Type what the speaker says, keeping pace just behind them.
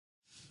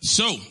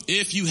So,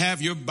 if you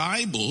have your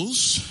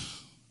Bibles,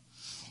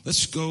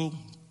 let's go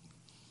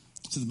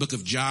to the book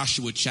of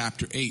Joshua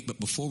chapter 8. But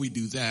before we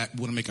do that,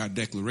 we want to make our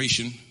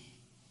declaration.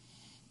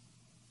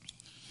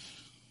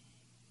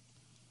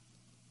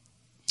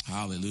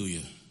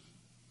 Hallelujah.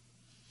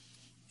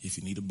 If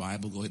you need a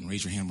Bible, go ahead and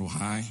raise your hand real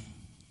high.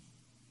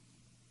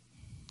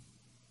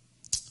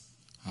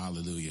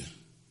 Hallelujah.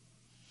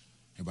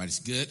 Everybody's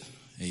good?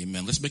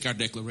 Amen. Let's make our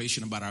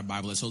declaration about our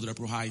Bible. Let's hold it up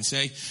real high and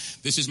say,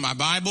 this is my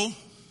Bible.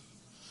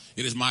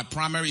 It is my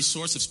primary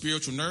source of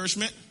spiritual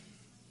nourishment.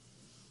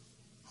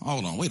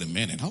 Hold on, wait a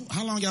minute.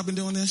 How long y'all been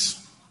doing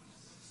this?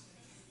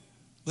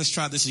 Let's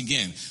try this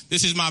again.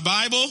 This is my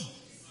Bible.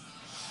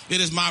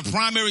 It is my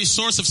primary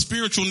source of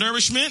spiritual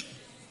nourishment.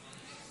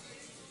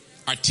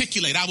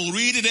 Articulate. I will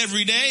read it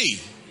every day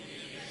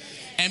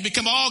and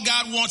become all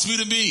God wants me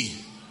to be.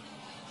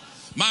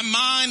 My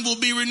mind will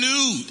be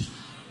renewed.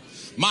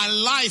 My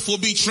life will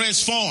be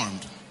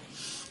transformed.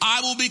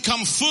 I will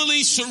become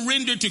fully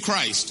surrendered to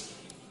Christ.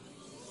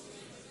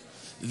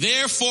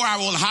 Therefore, I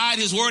will hide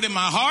his word in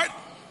my heart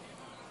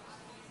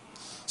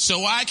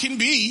so I can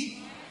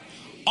be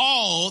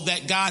all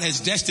that God has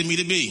destined me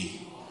to be.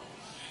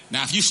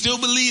 Now, if you still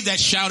believe that,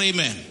 shout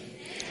amen.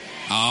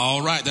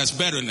 All right, that's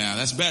better now.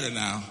 That's better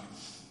now.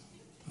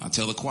 I'll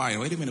tell the choir,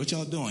 wait a minute, what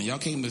y'all doing? Y'all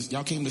came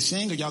to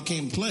sing or y'all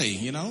came to play?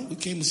 You know, we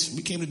came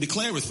to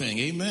declare a thing.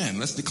 Amen.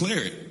 Let's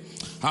declare it.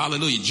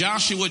 Hallelujah.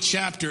 Joshua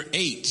chapter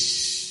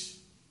 8.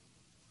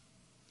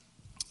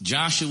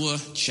 Joshua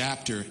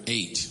chapter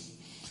 8.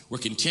 We're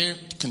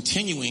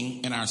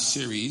continuing in our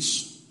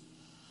series,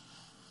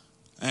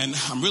 and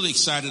I'm really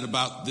excited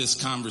about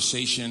this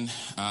conversation.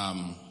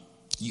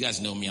 You guys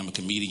know me, I'm a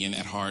comedian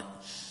at heart.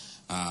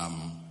 I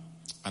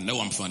know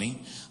I'm funny,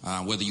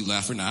 whether you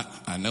laugh or not.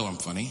 I know I'm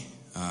funny,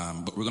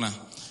 but we're going to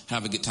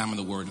have a good time in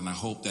the Word, and I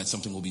hope that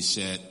something will be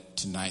said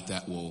tonight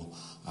that will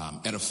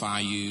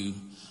edify you,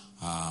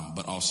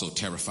 but also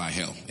terrify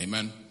hell.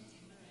 Amen?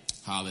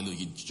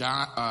 Hallelujah.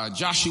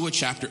 Joshua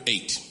chapter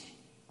 8.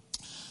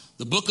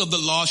 The book of the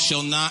law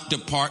shall not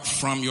depart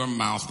from your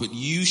mouth, but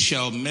you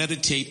shall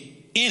meditate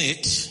in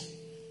it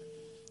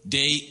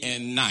day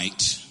and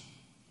night,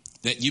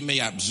 that you may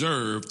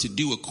observe to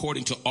do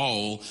according to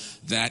all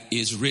that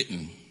is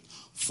written.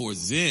 For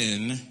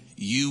then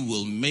you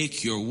will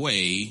make your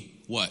way,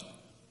 what?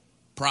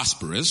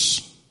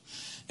 Prosperous.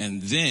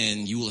 And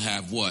then you will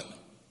have what?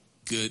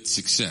 Good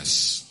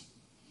success.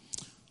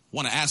 I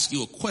want to ask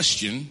you a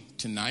question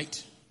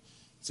tonight.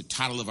 It's the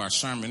title of our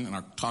sermon and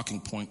our talking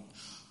point.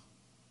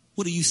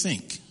 What do you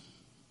think?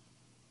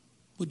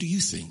 What do you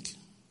think?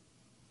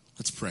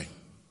 Let's pray.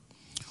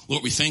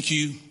 Lord, we thank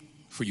you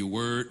for your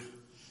word,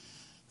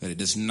 that it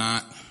does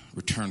not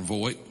return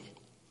void,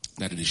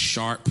 that it is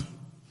sharp,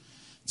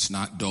 it's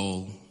not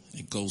dull,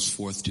 it goes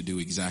forth to do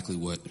exactly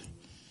what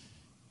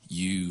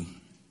you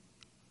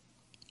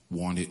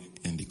want it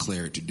and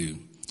declare it to do.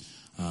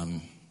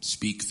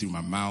 Speak through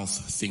my mouth,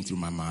 think through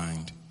my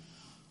mind.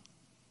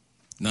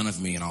 None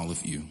of me and all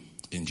of you.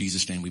 In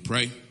Jesus' name we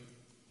pray.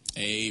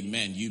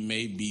 Amen. You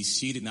may be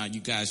seated. Now, you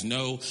guys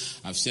know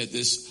I've said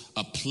this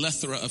a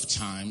plethora of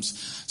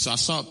times. So I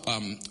saw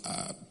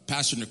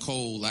Pastor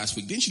Nicole last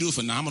week. Didn't you do a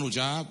phenomenal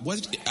job?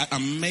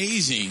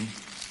 Amazing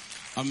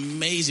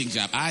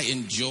job. I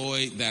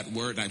enjoy that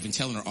word. I've been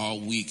telling her all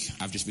week.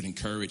 I've just been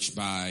encouraged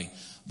by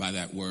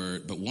that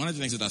word. But one of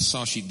the things that I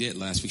saw she did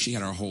last week, she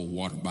had her whole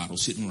water bottle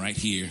sitting right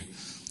here.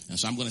 And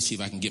so I'm going to see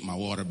if I can get my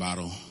water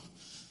bottle.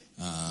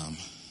 I'm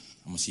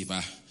going to see if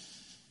I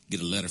get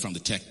a letter from the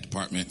tech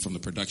department, from the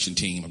production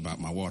team about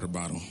my water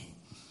bottle.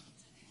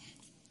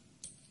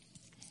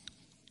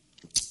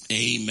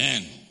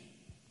 Amen.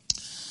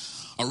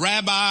 A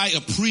rabbi, a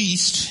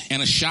priest,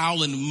 and a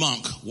Shaolin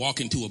monk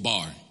walk into a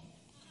bar.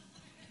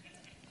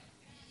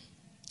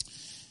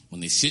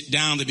 When they sit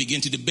down, they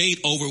begin to debate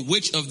over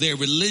which of their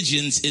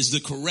religions is the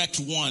correct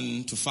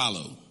one to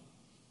follow.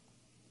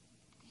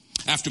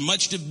 After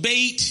much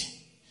debate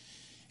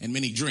and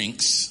many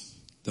drinks,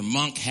 the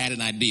monk had an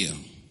idea.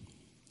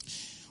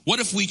 What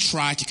if we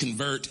try to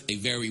convert a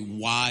very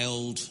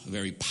wild,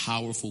 very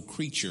powerful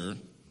creature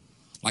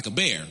like a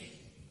bear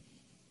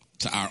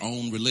to our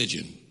own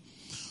religion?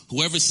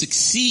 Whoever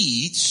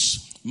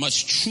succeeds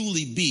must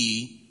truly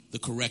be the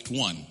correct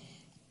one.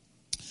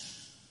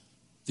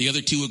 The other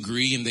two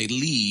agree and they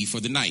leave for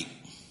the night.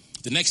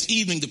 The next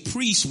evening, the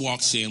priest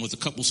walks in with a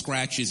couple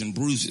scratches and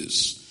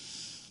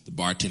bruises. The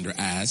bartender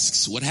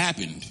asks, what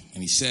happened?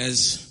 And he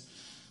says,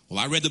 well,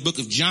 I read the book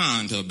of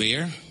John to a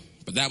bear,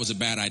 but that was a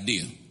bad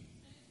idea.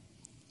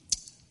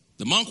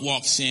 The monk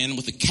walks in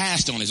with a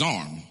cast on his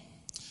arm.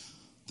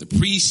 The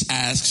priest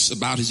asks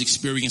about his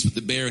experience with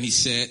the bear, and he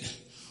said,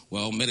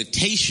 well,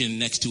 meditation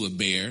next to a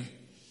bear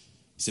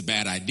is a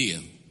bad idea.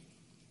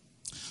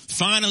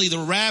 Finally, the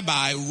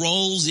rabbi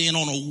rolls in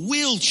on a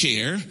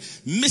wheelchair,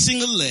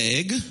 missing a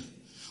leg,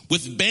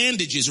 with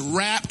bandages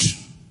wrapped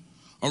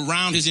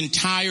around his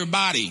entire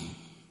body.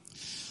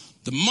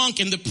 The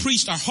monk and the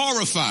priest are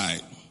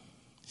horrified,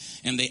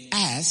 and they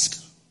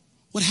ask,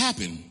 what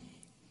happened?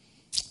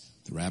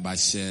 The rabbi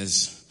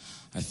says,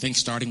 I think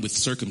starting with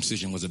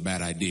circumcision was a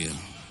bad idea.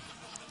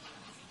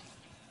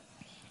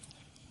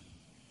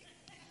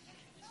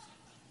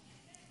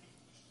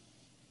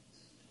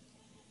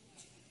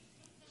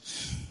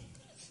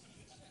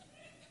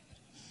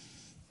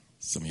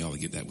 Some of y'all will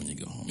get that when you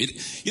go home.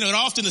 It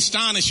often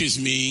astonishes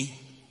me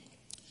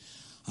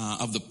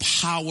of the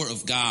power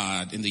of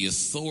God and the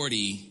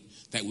authority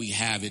that we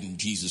have in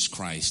Jesus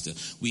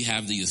Christ. We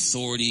have the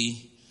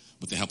authority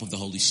with the help of the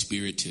Holy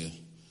Spirit to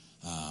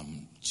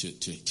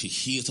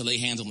heal, to lay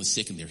hands on the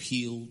sick and they're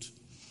healed.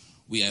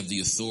 We have the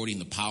authority and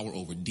the power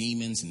over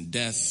demons and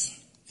death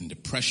and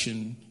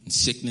depression and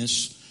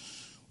sickness.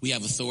 We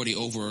have authority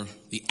over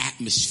the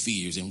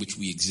atmospheres in which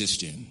we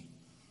exist in.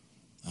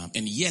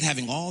 And yet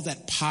having all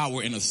that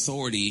power and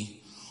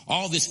authority,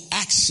 all this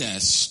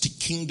access to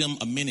kingdom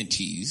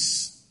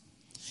amenities,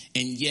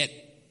 and yet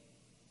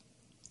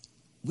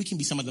we can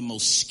be some of the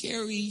most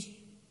scary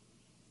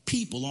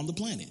people on the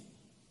planet.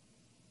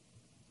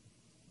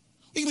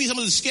 We can be some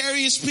of the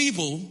scariest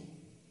people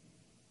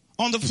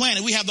on the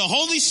planet. We have the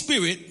Holy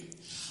Spirit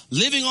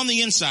living on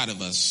the inside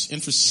of us,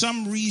 and for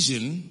some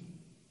reason,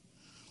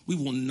 we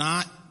will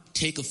not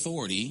take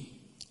authority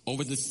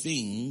over the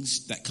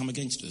things that come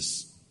against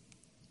us.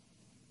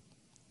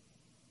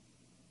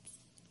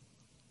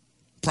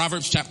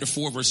 Proverbs chapter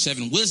 4, verse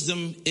 7,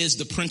 wisdom is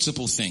the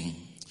principal thing.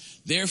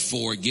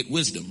 Therefore, get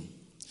wisdom.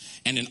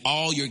 And in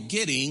all you're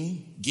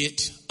getting,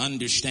 get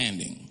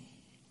understanding.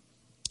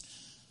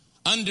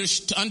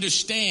 To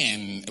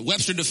understand,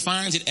 Webster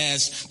defines it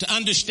as to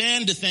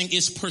understand the thing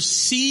is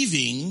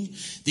perceiving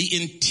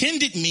the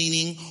intended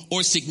meaning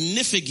or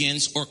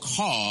significance or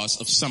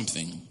cause of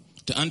something.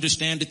 To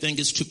understand the thing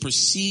is to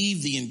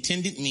perceive the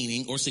intended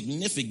meaning or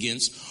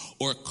significance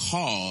or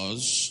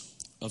cause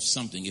of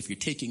something. If you're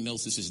taking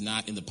notes, this is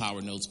not in the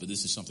power notes, but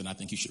this is something I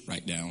think you should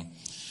write down.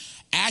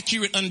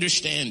 Accurate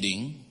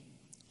understanding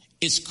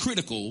is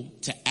critical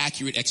to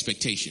accurate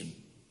expectation.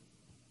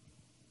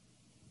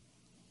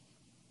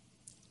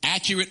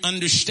 Accurate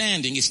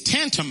understanding is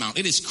tantamount.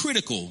 It is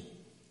critical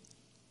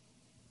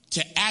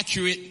to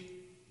accurate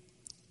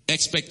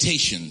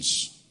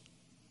expectations.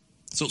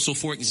 So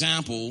for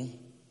example,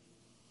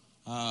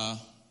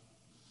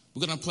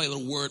 we're going to play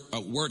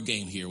a word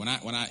game here. When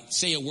I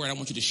say a word, I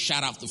want you to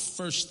shout out the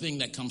first thing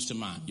that comes to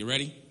mind. You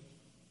ready?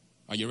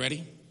 Are you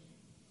ready?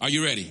 Are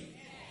you ready?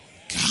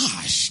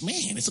 Gosh,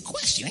 man, it's a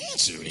question.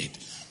 Answer it.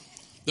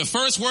 The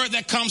first word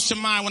that comes to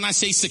mind when I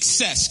say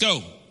success,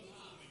 go.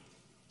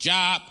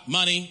 Job,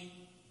 money,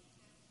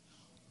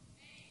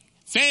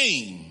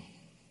 fame.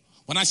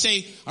 When I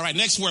say, all right,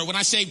 next word. When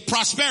I say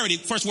prosperity,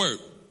 first word.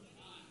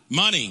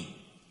 Money,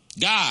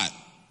 God,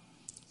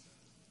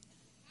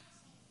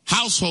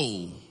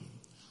 household.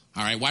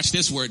 All right, watch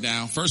this word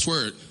now. First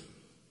word.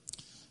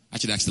 I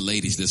should ask the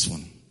ladies this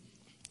one.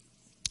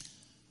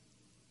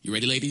 You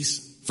ready,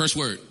 ladies? First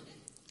word.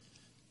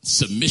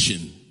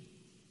 Submission.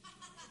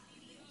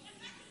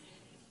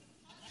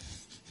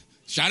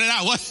 Shout it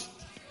out. What?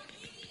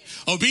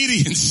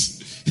 Obedience.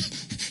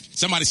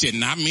 Somebody said,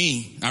 not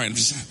me. All right,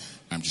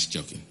 I'm just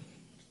joking.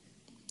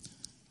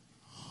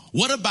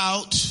 What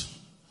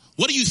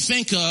do you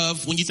think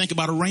of when you think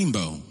about a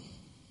rainbow?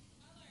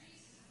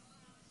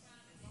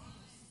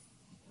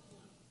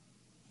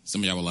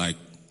 Some of y'all were like,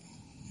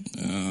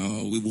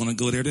 we want to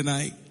go there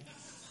tonight.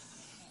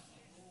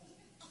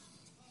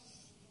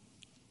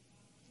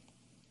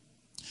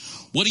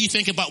 What do you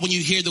think about when you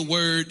hear the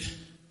word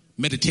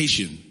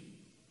meditation?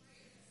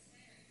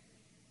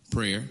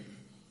 Prayer.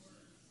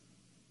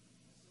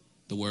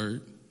 The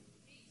word.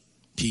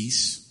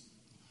 Peace.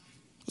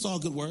 Those are all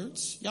good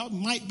words. Y'all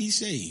might be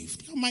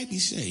saved. Y'all might be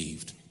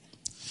saved.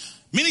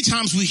 Many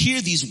times we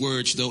hear these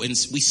words though, and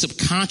we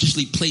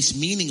subconsciously place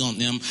meaning on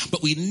them,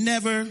 but we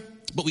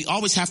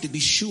always have to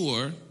be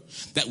sure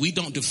that we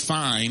don't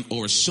define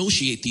or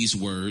associate these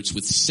words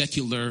with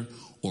secular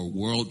or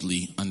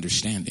worldly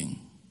understanding.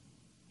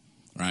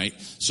 Right?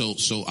 So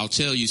I'll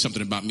tell you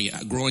something about me.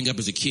 Growing up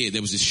as a kid,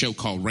 there was this show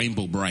called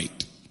Rainbow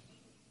Bright.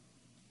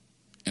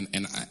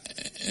 And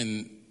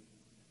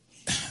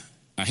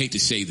I hate to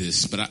say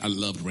this, but I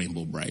loved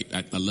Rainbow Bright.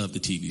 I loved the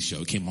TV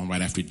show. It came on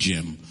right after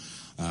Jim.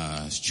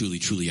 It's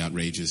truly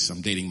outrageous.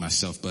 I'm dating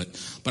myself, but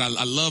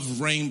I love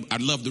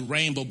the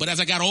rainbow. But as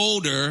I got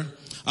older,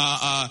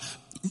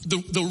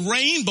 the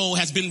rainbow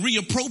has been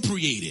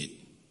reappropriated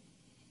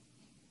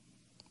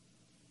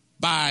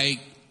by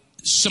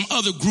some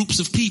other groups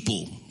of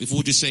people, if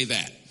we'll just say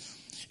that.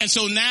 And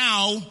so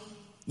now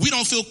we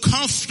don't feel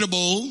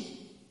comfortable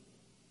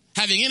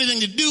having anything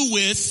to do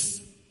with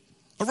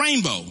a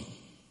rainbow.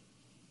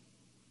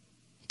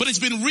 But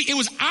it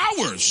was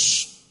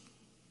ours,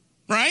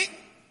 right?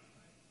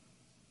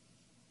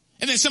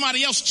 And then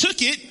somebody else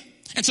took it,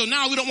 and so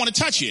now we don't want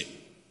to touch it.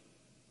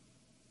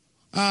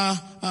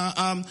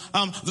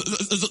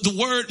 The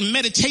word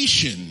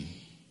meditation.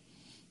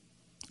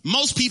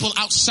 Most people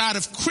outside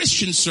of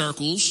Christian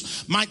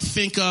circles might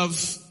think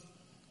of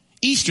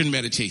Eastern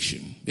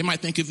meditation. They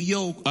might think of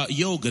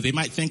yoga. They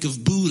might think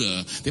of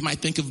Buddha. They might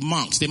think of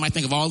monks. They might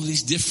think of all of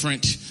these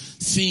different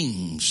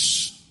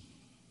things.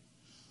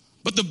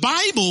 But the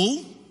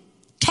Bible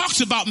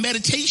talks about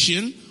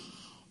meditation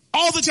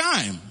all the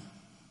time.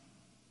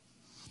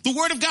 The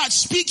Word of God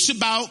speaks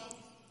about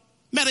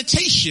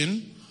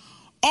meditation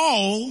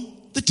all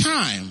the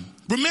time.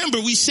 Remember,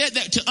 we said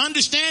that to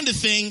understand a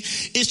thing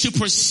is to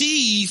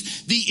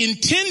perceive the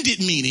intended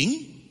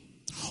meaning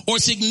or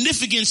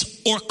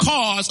significance or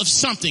cause of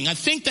something. I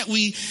think that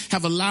we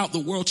have allowed the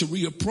world to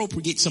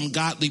reappropriate some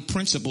godly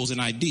principles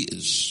and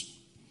ideas.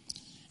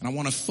 And I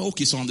want to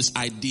focus on this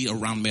idea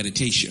around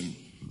meditation.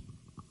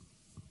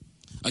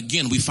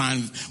 Again, we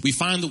find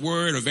the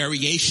word or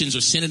variations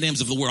or synonyms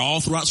of the word all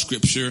throughout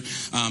Scripture.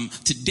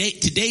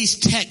 Today's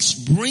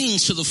text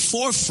brings to the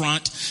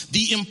forefront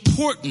the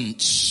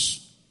importance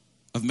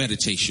of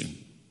meditation.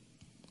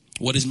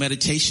 What is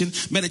meditation?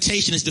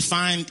 Meditation is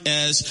defined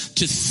as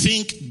to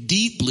think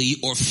deeply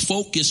or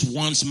focus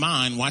one's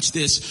mind, watch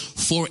this,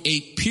 for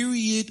a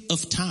period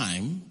of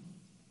time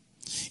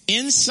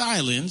in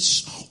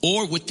silence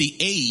or with the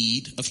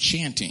aid of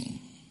chanting,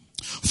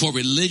 for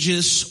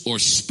religious or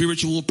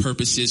spiritual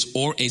purposes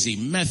or as a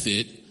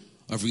method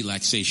of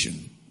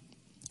relaxation.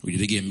 Read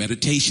it again.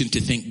 Meditation,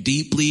 to think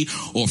deeply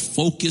or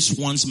focus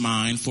one's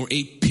mind for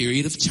a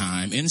period of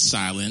time in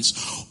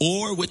silence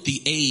or with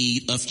the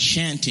aid of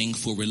chanting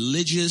for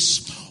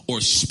religious or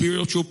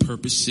spiritual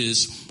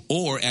purposes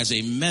or as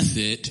a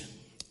method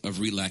of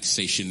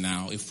relaxation.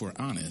 Now, if we're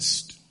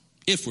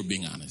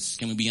being honest,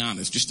 can we be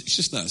honest? It's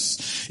just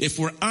us. If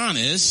we're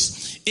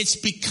honest, it's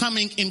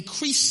becoming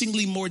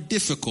increasingly more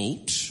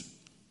difficult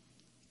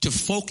to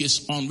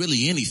focus on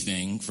really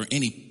anything for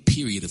any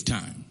period of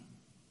time.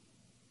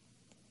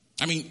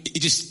 I mean, it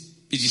just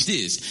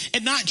is.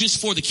 And not just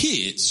for the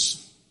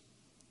kids,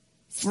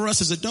 for us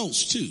as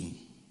adults too.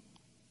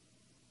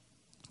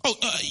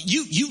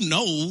 You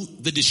know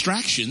the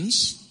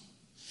distractions,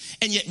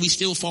 and yet we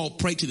still fall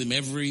prey to them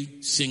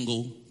every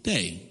single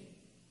day.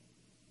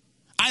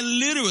 I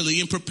literally,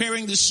 in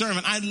preparing this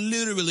sermon, I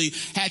literally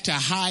had to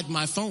hide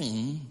my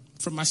phone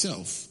from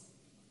myself.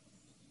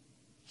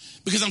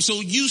 Because I'm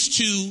so used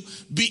to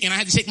and I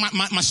had to take my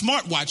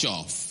smartwatch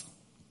off.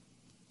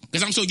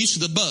 Because I'm so used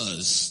to the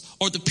buzz,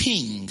 or the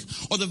ping,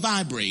 or the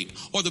vibrate,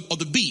 or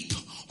the beep,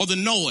 or the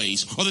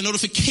noise, or the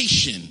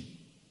notification.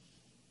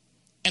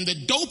 And the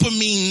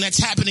dopamine that's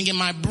happening in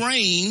my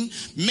brain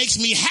makes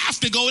me have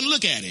to go and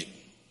look at it.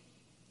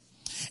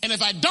 And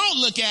if I don't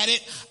look at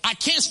it, I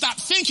can't stop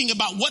thinking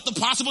about what the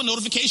possible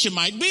notification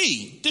might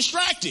be.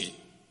 Distracted.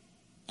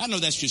 I know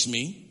that's just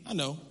me. I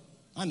know.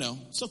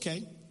 It's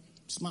okay.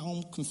 It's my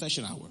own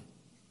confession hour.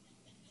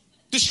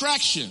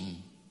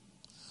 Distraction.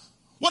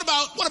 What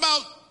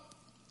about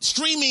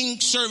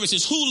streaming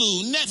services,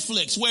 Hulu,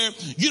 Netflix, where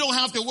you don't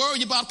have to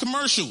worry about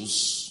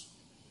commercials?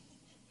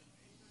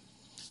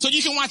 So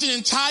you can watch an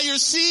entire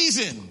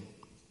season.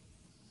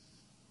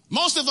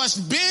 Most of us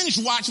binge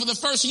watched for the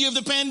first year of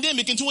the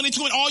pandemic in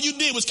 2020. All you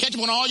did was catch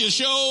up on all your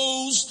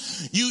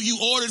shows. You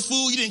ordered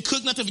food. You didn't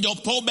cook nothing for your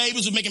poor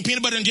babies who were making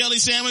peanut butter and jelly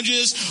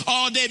sandwiches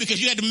all day because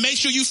you had to make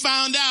sure you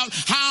found out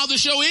how the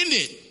show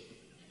ended.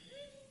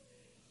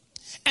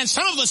 And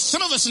some of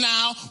us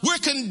now, we're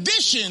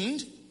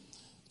conditioned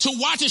to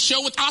watch a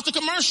show without the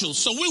commercials.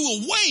 So we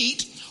will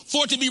wait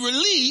for it to be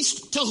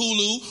released to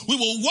Hulu. We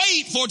will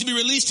wait for it to be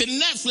released to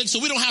Netflix so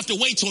we don't have to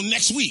wait till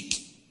next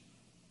week.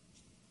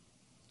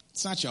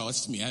 It's not y'all,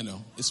 it's me, I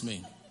know. It's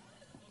me.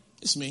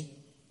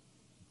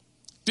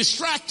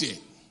 Distracted.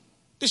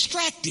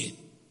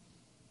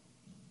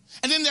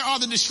 And then there are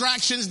the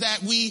distractions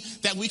that we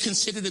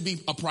consider to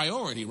be a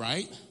priority,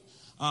 right?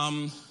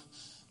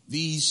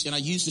 These, and I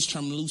use this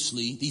term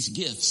loosely, these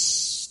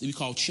gifts that we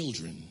call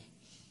children.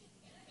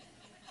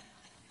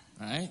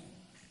 Right?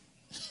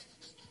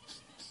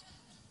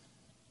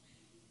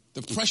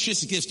 The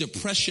precious gifts, they're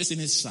precious in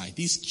His sight.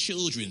 These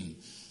children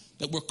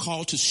that we're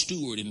called to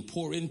steward and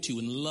pour into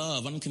and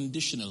love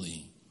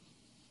unconditionally.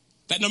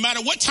 That no matter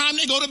what time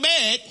they go to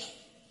bed,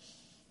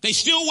 they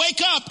still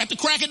wake up at the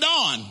crack of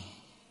dawn.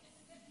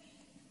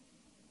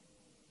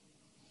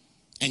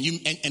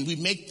 And we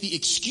make the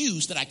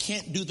excuse that I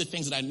can't do the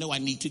things that I know I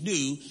need to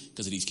do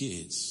because of these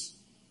kids.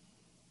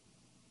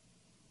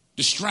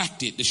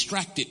 Distracted.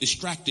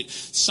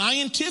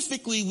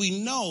 Scientifically,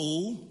 we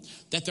know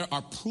that there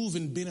are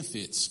proven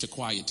benefits to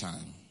quiet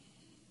time.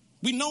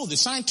 We know this.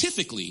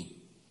 Scientifically,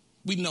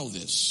 we know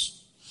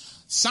this.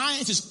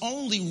 Science is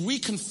only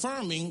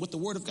reconfirming what the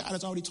Word of God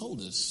has already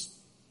told us.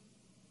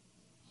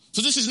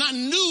 So this is not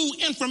new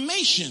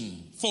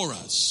information for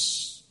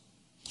us.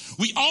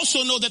 We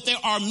also know that there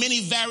are many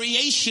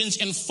variations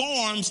and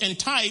forms and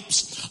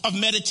types of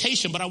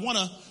meditation, but I want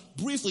to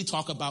briefly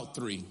talk about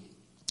three,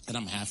 and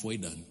I'm halfway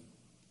done.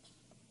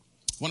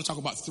 I want to talk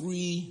about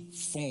three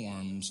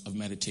forms of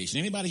meditation.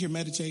 Anybody here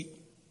meditate?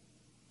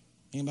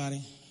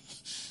 Anybody?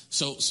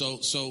 So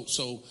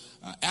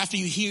after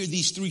you hear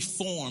these three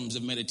forms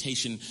of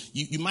meditation,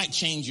 you might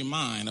change your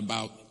mind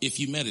about if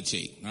you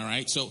meditate. All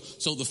right. So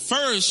the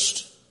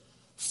first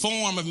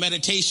form of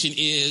meditation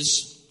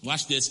is,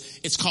 watch this,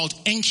 it's called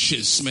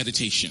anxious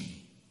meditation.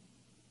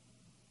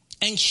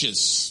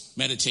 Anxious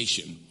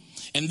meditation.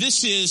 And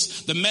this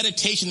is the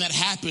meditation that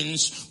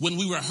happens when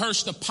we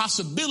rehearse the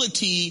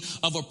possibility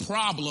of a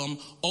problem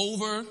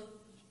over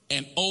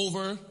and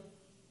over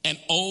and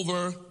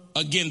over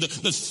again. The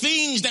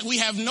things that we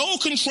have no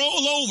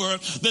control over,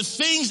 the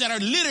things that are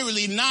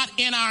literally not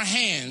in our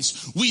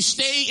hands. We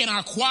stay in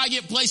our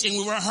quiet place and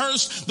we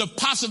rehearse the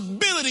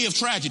possibility of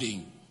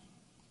tragedy.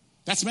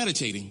 That's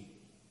meditating.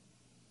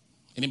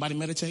 Anybody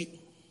meditate?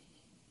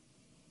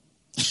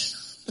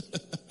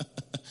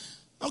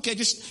 Okay,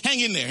 just hang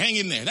in there, hang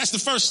in there. That's the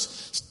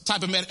first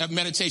type of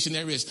meditation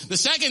there is. The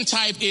second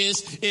type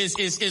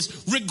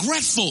is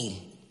regretful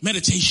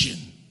meditation.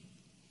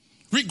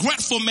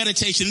 Regretful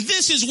meditation.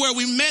 This is where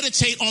we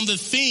meditate on the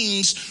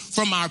things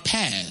from our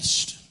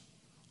past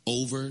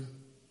over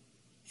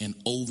and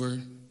over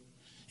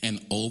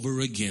and over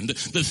again.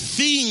 The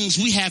things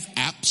we have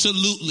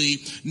absolutely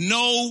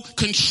no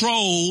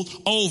control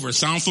over.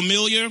 Sound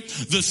familiar?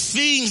 The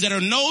things that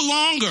are no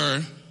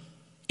longer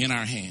in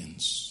our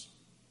hands.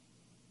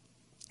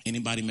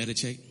 Anybody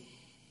meditate?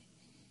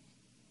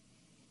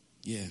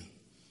 Yeah.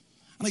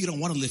 I know you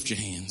don't want to lift your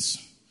hands.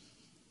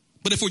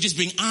 But if we're just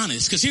being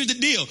honest, because here's the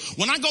deal.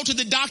 When I go to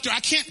the doctor, I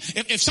can't,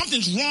 if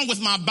something's wrong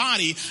with my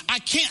body, I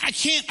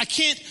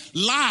can't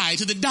lie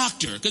to the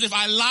doctor. Because if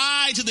I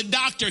lie to the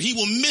doctor, he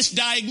will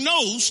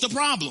misdiagnose the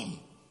problem.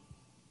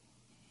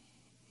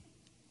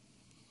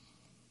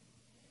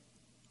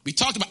 We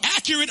talked about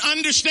accurate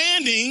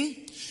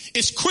understanding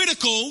is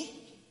critical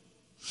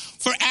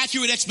for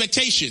accurate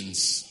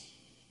expectations.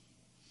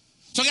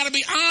 So I got to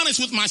be honest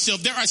with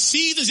myself. There are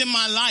seasons in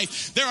my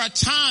life. There are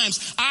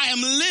times I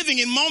am living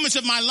in moments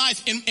of my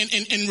life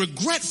in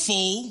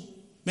regretful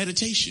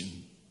meditation.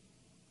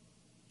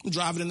 I'm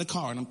driving in the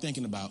car and I'm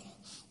thinking about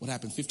what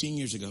happened 15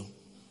 years ago.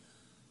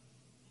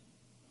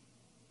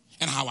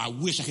 And how I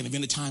wish I could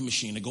invent a time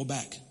machine to go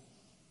back.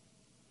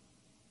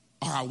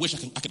 Or I wish I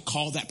could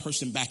call that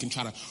person back and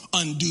try to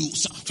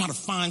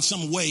find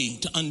some way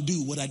to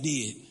undo what I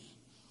did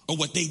or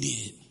what they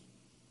did.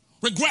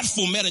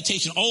 Regretful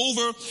meditation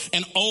over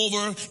and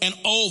over and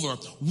over.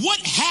 What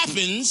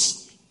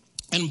happens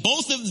in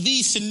both of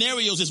these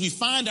scenarios is we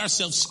find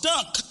ourselves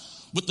stuck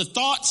with the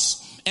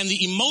thoughts and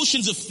the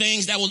emotions of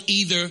things that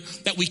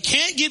we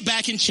can't get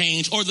back and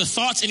change, or the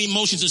thoughts and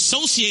emotions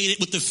associated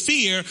with the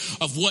fear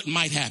of what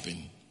might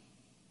happen.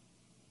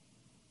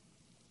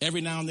 Every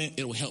now and then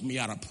it will help me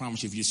out. I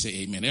promise you, if you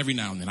say amen. Every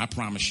now and then, I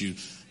promise you,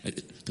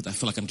 because I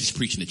feel like I'm just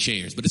preaching to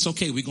chairs, but it's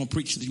okay. We're going to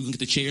preach. We're going to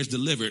get the chairs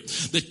delivered.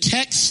 The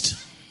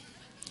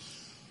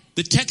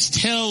text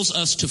tells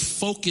us to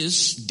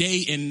focus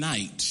day and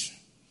night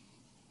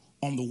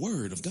on the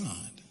word of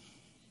God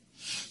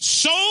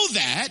so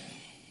that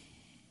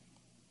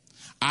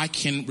I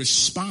can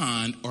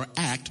respond or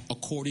act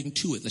according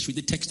to it. Let's read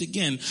the text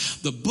again.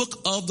 The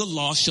book of the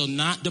law shall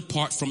not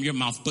depart from your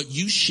mouth, but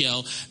you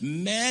shall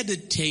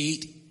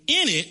meditate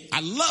in it.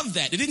 I love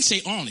that. It didn't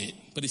say on it,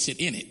 but it said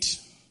in it.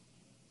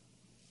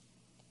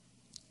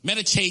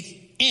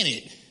 Meditate in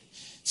it.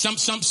 Some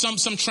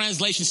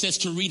translation says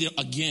to read it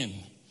again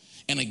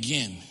and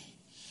again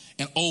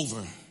and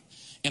over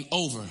and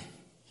over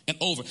and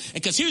over.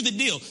 Because here's the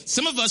deal.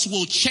 Some of us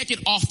will check it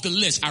off the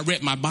list. I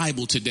read my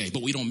Bible today,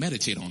 but we don't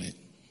meditate on it.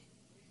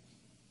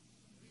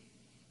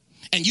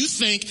 And you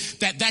think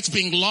that that's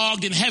being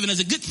logged in heaven as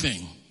a good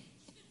thing.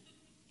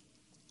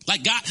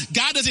 Like God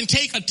doesn't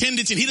take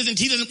attendance, and he doesn't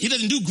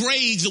do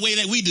grades the way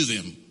that we do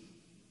them.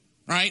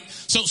 Right?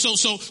 So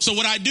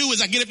what I do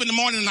is I get up in the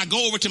morning and I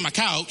go over to my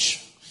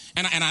couch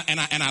and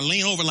I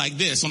lean over like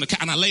this and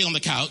I lay on the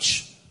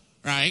couch.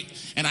 Right?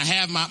 And I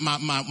have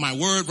my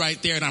word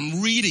right there and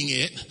I'm reading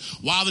it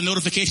while the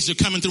notifications are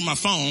coming through my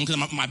phone,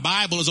 because my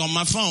Bible is on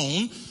my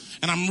phone,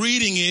 and I'm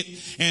reading it,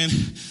 and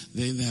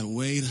they that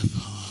wait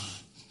upon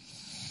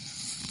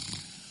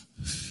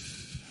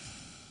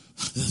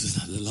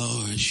the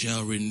Lord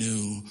shall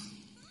renew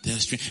their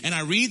strength. And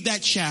I read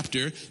that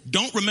chapter,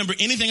 don't remember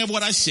anything of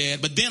what I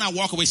said, but then I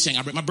walk away saying,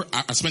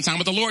 I spent time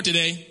with the Lord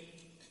today.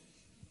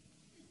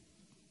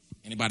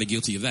 Anybody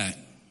guilty of that?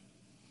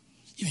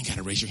 You ain't got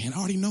to raise your hand. I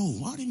already know.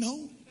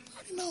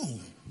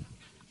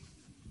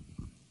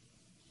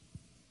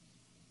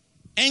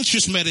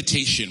 Anxious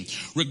meditation,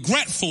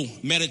 regretful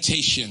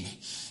meditation.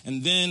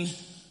 And then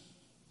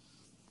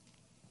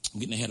I'm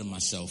getting ahead of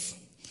myself.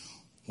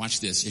 Watch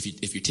this.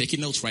 If you're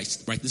taking notes,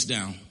 write this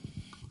down.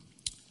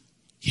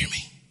 Hear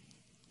me.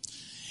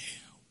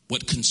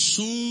 What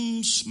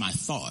consumes my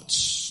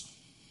thoughts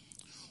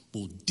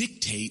will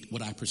dictate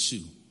what I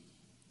pursue.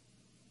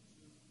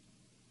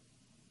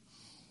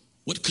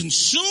 What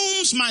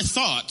consumes my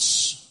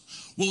thoughts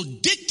will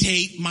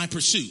dictate my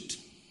pursuit.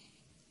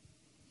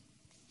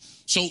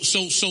 So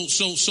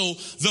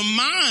the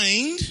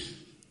mind,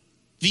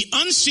 the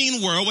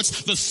unseen world,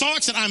 what's the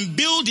thoughts that I'm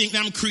building,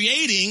 that I'm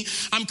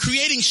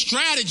creating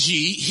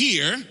strategy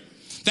here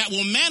that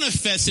will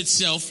manifest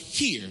itself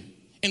here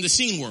in the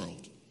seen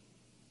world.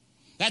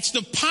 That's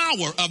the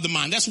power of the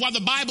mind. That's why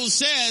the Bible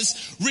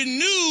says,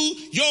 renew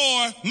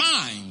your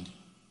mind.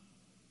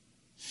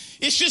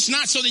 It's just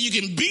not so that you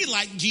can be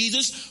like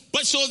Jesus,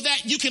 but so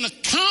that you can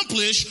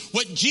accomplish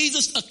what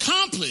Jesus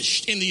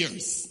accomplished in the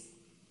earth.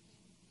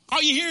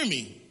 Are you hearing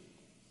me?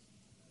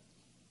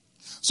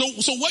 So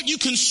what you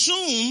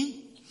consume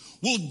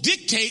will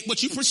dictate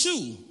what you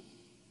pursue.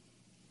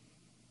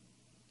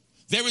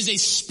 There is a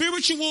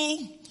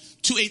spiritual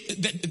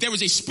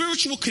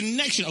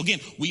connection. Again,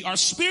 we are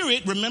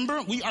spirit.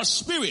 Remember, we are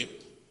spirit.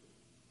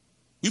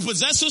 We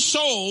possess a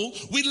soul.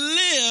 We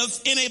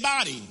live in a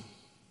body.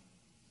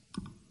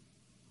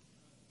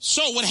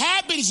 So what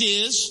happens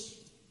is,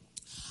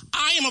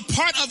 I am a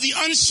part of the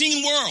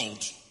unseen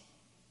world.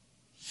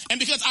 And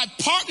because I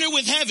partner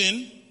with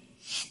heaven,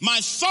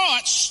 my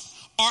thoughts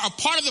are a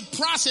part of the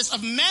process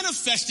of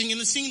manifesting in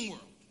the seen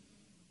world.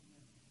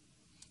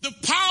 The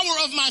power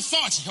of my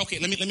thoughts. Okay,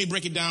 let me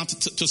break it down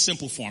to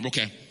simple form.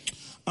 Okay.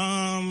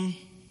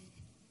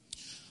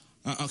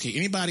 Okay,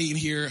 anybody in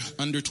here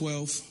under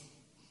 12?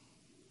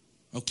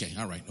 Okay,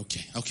 all right,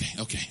 okay, all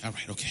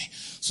right, okay.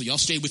 So y'all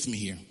stay with me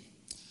here.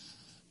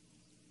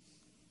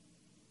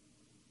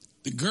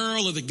 The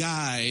girl or the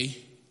guy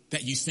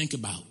that you think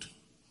about,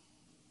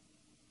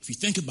 if you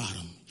think about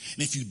them,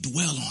 and if you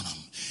dwell on them,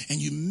 and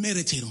you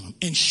meditate on them,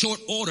 in short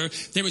order,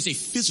 there is a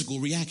physical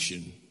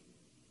reaction.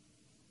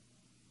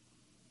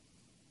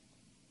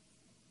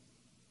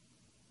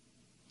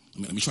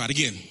 Let me try it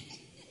again.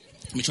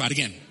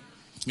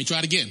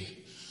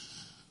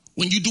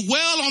 When you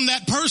dwell on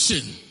that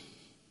person,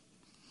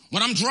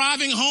 when I'm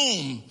driving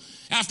home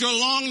after a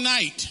long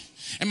night,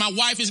 and my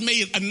wife has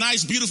made a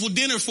nice, beautiful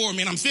dinner for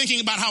me, and I'm thinking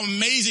about how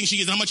amazing she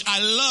is, and how much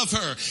I love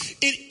her,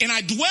 and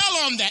I dwell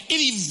on that, it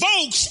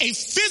evokes a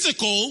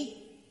physical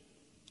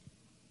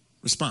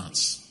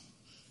response.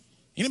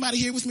 Anybody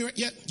here with me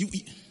yet?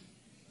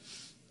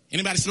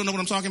 Anybody still know what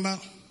I'm talking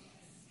about?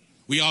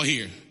 We all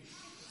here.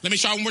 Let me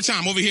try one more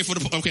time. Over here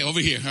over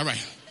here. All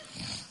right.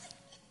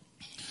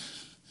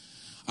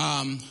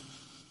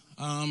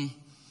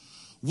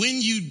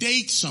 When you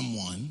date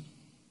someone,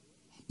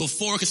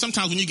 because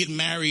sometimes when you get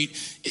married,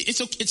 it's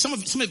okay. Some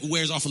of it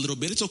wears off a little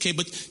bit. It's okay,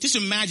 but just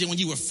imagine when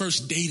you were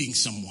first dating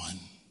someone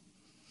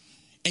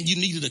and you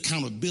needed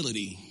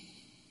accountability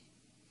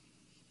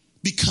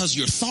because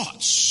your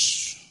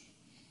thoughts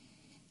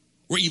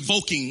were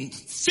evoking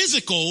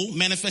physical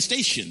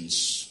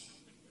manifestations.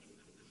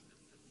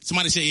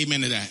 Somebody say amen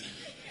to that.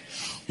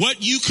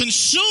 What you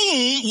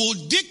consume will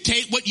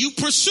dictate what you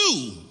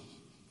pursue.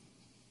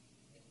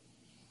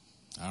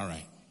 All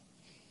right.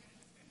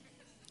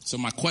 So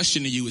my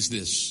question to you is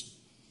this.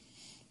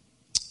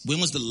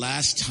 When was the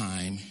last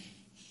time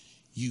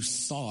you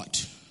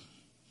thought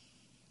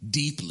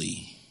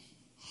deeply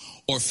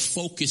or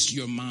focused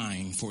your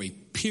mind for a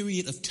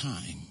period of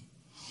time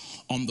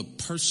on the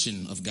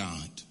person of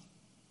God,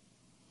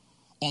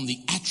 on the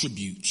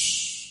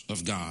attributes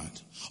of God,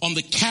 on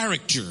the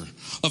character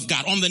of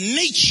God, on the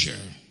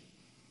nature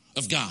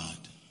of God?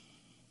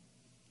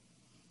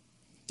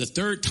 The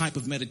third type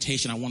of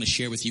meditation I want to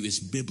share with you is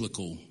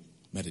biblical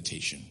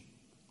meditation.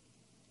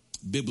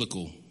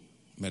 Biblical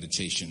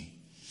meditation.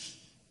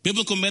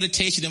 Biblical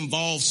meditation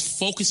involves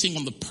focusing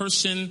on the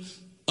person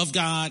of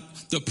God,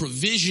 the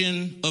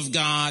provision of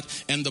God,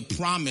 and the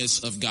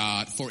promise of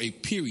God for a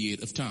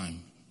period of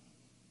time.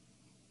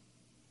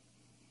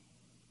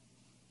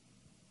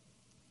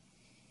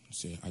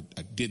 See,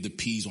 I did the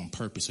P's on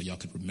purpose so y'all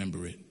could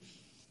remember it.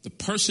 The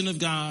person of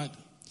God,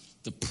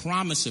 the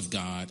promise of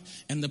God,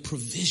 and the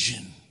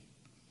provision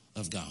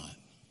of God.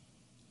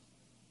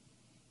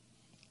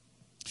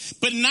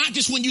 But not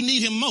just when you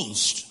need him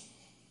most.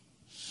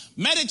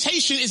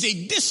 Meditation is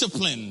a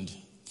disciplined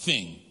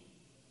thing.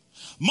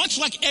 Much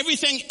like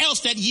everything else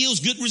that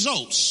yields good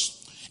results.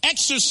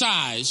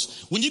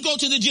 Exercise. When you go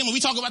to the gym, and we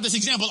talk about this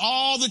example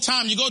all the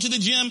time, you go to the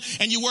gym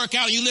and you work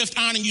out and you lift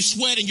iron and you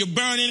sweat and you're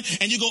burning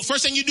and you go,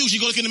 first thing you do is you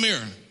go look in the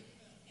mirror.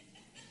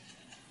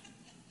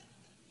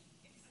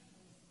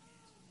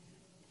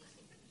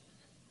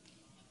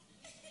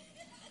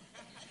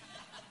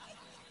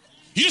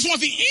 You just want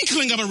the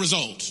inkling of a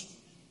result.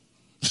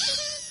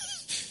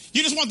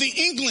 You just want the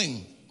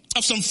inkling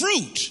of some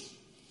fruit.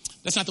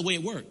 That's not the way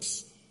it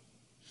works.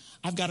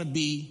 I've got to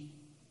be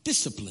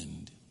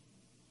disciplined.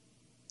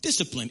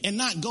 Disciplined. And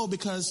not go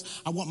because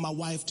I want my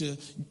wife to,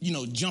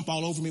 jump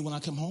all over me when I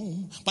come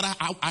home. But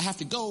I have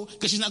to go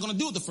because she's not going to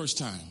do it the first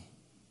time.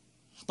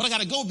 But I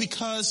got to go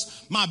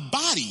because my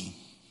body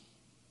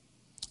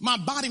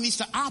needs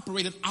to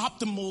operate at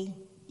optimal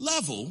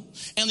level.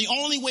 And the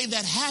only way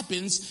that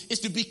happens is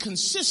to be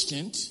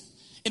consistent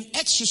in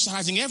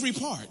exercising every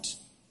part.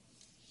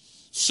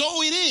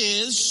 So it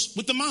is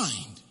with the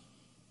mind.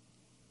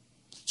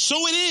 So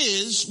it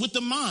is with the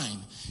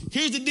mind.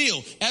 Here's the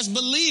deal. As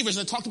believers,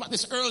 I talked about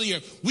this earlier,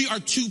 we are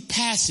too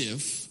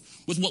passive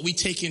with what we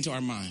take into our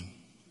mind.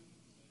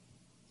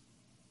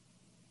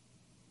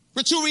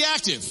 We're too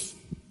reactive.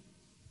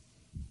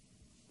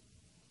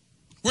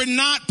 We're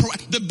not,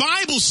 the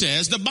Bible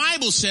says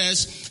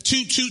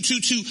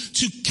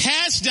to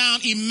cast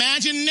down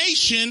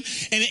imagination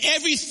and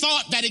every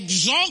thought that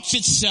exalts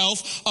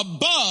itself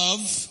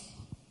above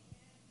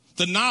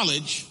the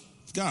knowledge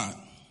of God.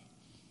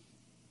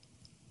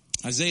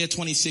 Isaiah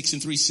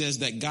 26:3 says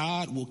that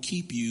God will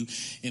keep you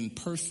in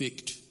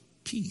perfect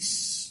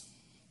peace,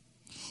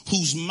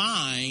 whose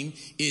mind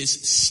is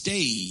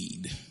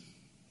stayed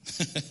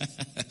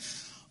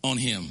on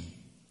him,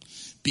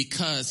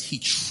 because he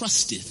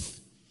trusteth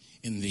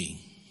in thee.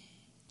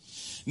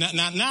 Now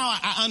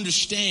I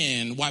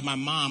understand why my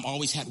mom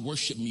always had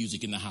worship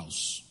music in the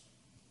house.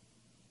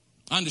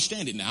 I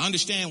understand it now. I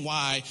understand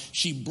why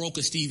she broke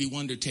a Stevie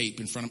Wonder tape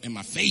in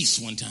my face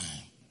one time.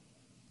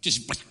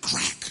 Just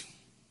crack.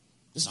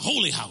 It's a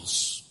holy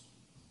house.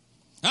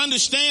 I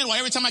understand why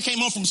every time I came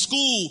home from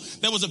school,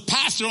 there was a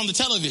pastor on the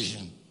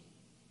television.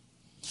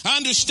 I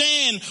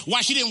understand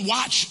why she didn't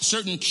watch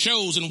certain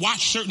shows and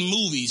watch certain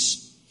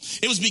movies.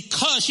 It was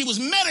because she was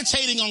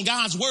meditating on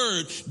God's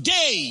word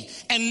day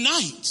and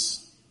night.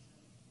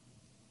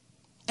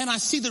 And I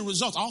see the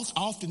results. I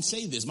often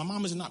say this. My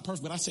mom is not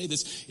perfect, but I say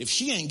this. If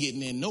she ain't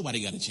getting in,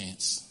 nobody got a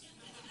chance.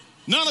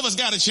 None of us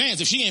got a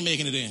chance if she ain't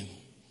making it in.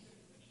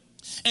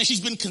 And she's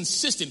been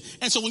consistent.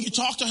 And so when you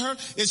talk to her,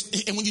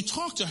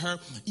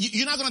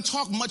 you're not going to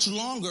talk much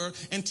longer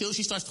until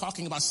she starts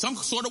talking about some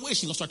sort of way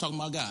she's going to start talking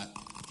about God.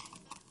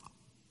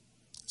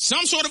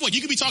 Some sort of way.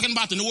 You could be talking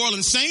about the New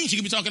Orleans Saints. You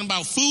could be talking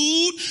about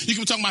food. You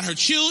could be talking about her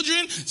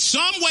children.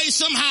 Some way,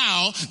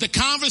 somehow, the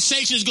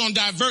conversation is going to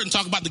divert and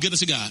talk about the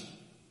goodness of God.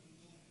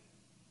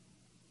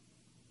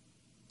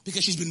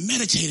 Because she's been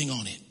meditating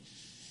on it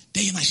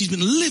day and night. She's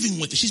been living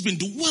with it. She's been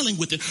dwelling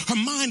with it. Her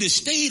mind has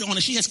stayed on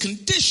it. She has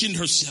conditioned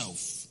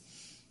herself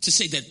to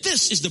say that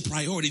this is the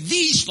priority.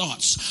 These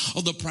thoughts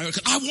are the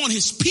priority. I want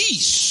his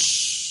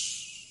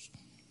peace.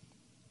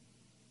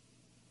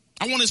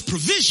 I want his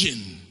provision.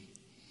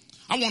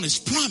 I want his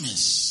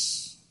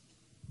promise.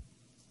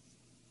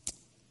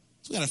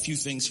 So we got a few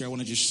things here I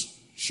want to just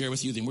share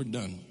with you, then we're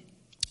done.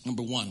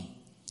 Number one,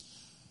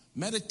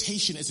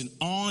 meditation is an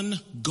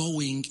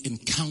ongoing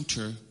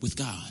encounter with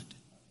God.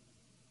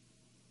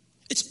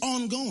 It's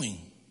ongoing.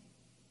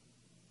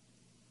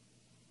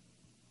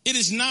 It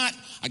is not,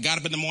 I got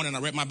up in the morning, I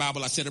read my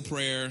Bible, I said a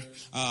prayer,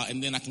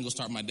 and then I can go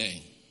start my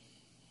day.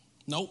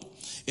 Nope.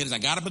 It is, I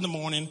got up in the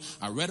morning,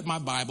 I read my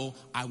Bible,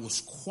 I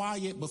was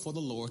quiet before the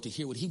Lord to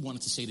hear what he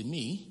wanted to say to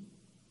me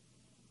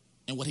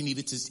and what he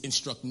needed to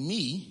instruct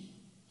me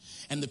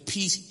and the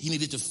peace he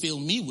needed to fill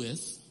me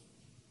with.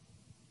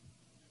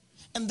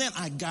 And then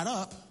I got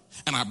up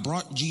and I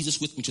brought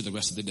Jesus with me to the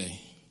rest of the day.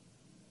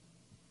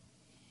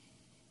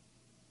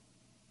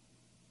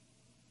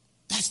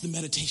 That's the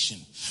meditation.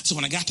 So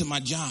when I got to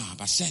my job,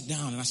 I sat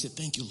down and I said,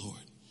 thank you, Lord,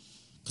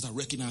 because I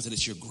recognize that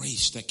it's your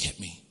grace that kept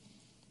me.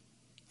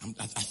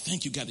 I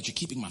thank you, God, that you're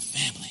keeping my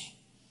family.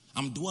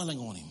 I'm dwelling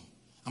on him.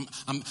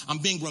 I'm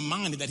being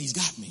reminded that he's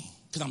got me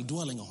because I'm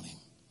dwelling on him.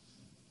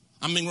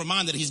 I'm being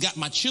reminded that he's got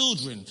my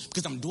children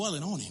because I'm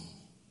dwelling on him.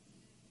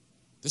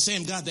 The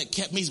same God that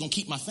kept me is going to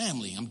keep my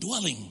family. I'm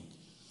dwelling.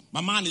 My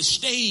mind is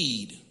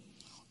stayed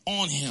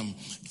on him.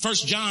 1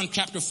 John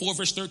chapter 4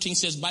 verse 13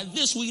 says, by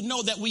this we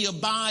know that we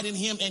abide in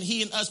him and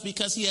he in us,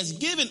 because he has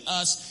given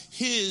us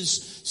his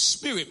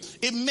spirit.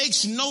 It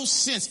makes no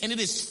sense and it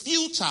is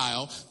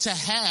futile to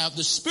have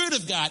the Spirit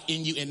of God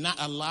in you and not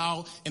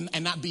allow and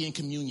not be in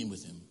communion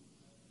with him.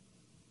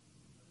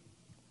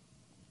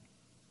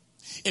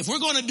 If we're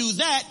going to do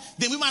that,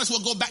 then we might as well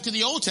go back to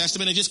the Old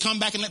Testament and just come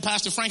back and let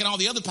Pastor Frank and all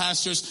the other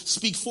pastors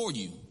speak for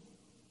you.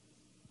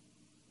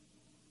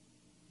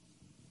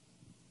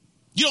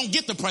 You don't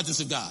get the presence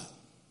of God.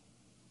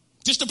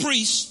 Just a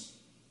priest.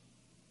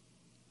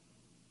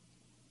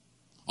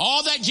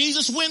 All that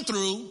Jesus went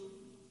through.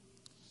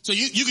 So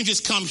you can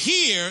just come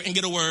here and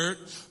get a word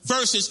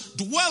versus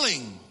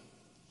dwelling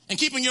and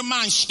keeping your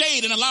mind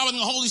stayed and allowing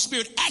the Holy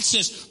Spirit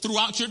access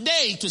throughout your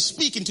day to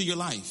speak into your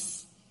life.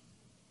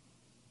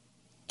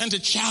 And to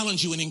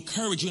challenge you and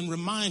encourage you and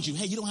remind you,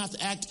 hey, you don't have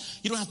to act,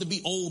 you don't have to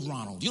be old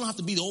Ronald. You don't have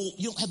to be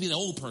the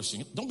old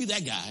person. Don't be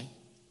that guy.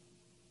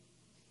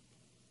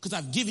 Because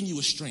I've given you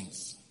a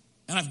strength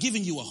and I've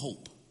given you a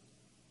hope.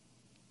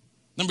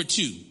 Number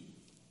two,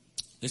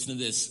 listen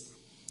to this.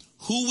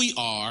 Who we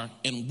are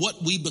and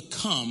what we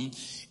become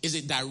is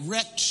a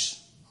direct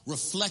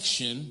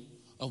reflection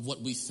of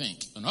what we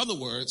think. In other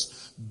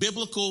words,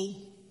 biblical.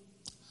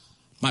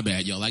 My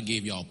bad, y'all. I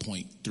gave y'all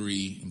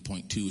 0.3 and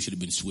 0.2. It should have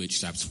been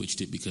switched. I've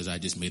switched it because I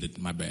just made it.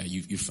 My bad.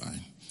 You're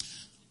fine.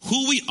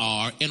 Who we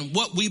are and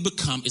what we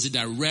become is a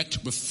direct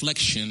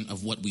reflection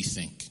of what we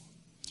think.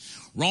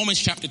 Romans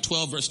chapter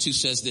 12 verse 2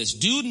 says this,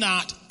 do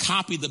not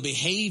copy the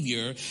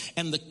behavior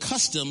and the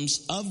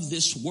customs of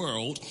this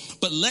world,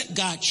 but let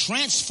God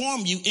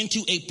transform you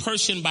into a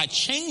person by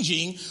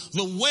changing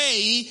the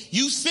way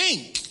you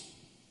think.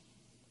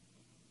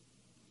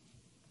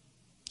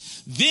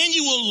 Then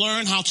you will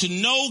learn how to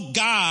know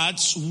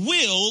God's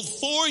will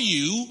for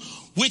you,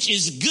 which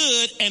is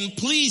good and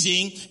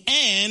pleasing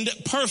and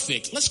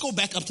perfect. Let's go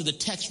back up to the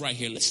text right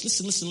here. Let's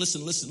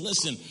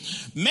listen.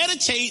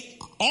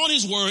 Meditate on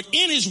his word,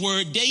 in his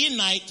word, day and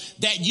night,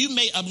 that you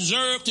may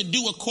observe to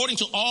do according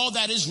to all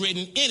that is written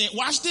in it.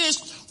 Watch this.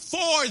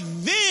 For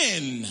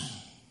then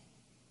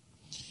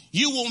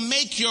you will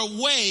make your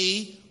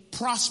way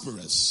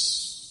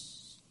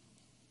prosperous.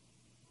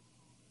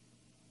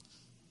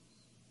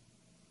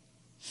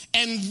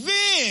 And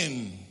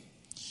then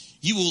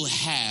you will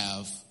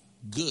have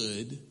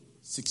good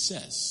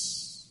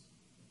success.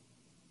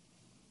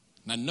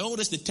 Now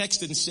notice the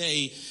text didn't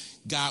say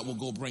God will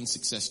go bring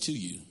success to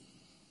you.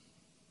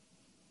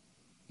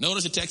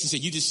 Notice the text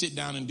said you just sit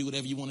down and do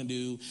whatever you want to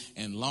do,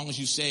 and as long as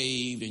you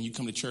saved and you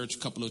come to church a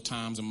couple of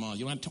times a month,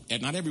 you don't have to,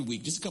 not every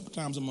week, just a couple of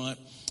times a month,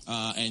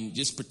 and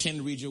just pretend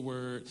to read your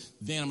word,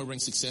 then I'm going to bring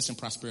success and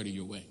prosperity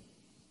your way.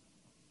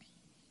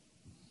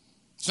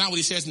 It's not what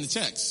he says in the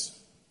text.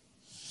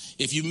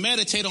 If you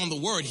meditate on the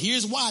word,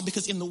 here's why,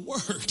 because in the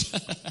word,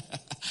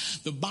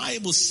 the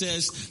Bible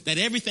says that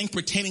everything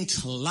pertaining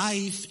to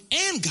life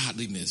and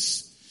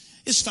godliness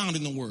is found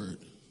in the word.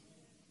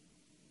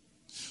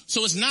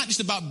 So it's not just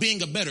about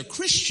being a better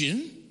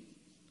Christian,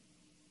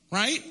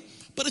 right?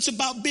 But it's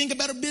about being a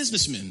better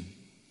businessman.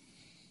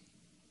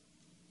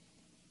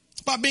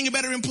 It's about being a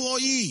better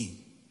employee.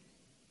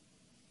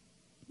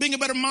 Being a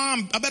better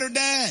mom, a better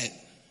dad.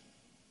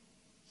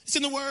 It's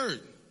in the word.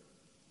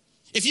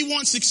 If you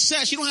want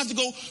success, you don't have to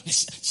go,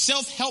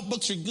 self-help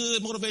books are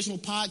good, motivational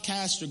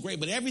podcasts are great,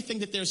 but everything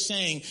that they're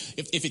saying,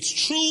 if it's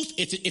truth,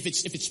 if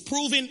it's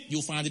proven,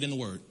 you'll find it in the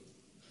word.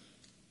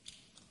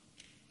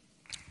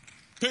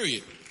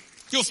 Period.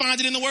 You'll find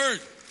it in the word.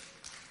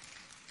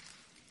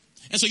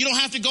 And so you don't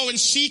have to go and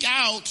seek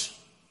out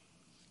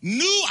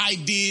new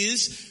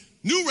ideas,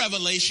 new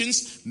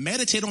revelations.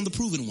 Meditate on the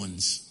proven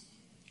ones.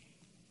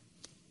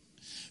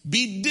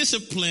 Be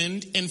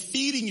disciplined in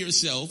feeding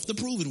yourself the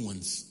proven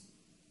ones.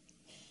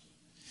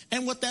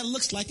 And what that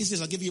looks like is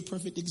this. I'll give you a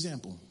perfect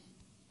example.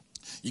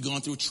 You're going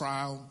through a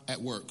trial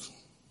at work.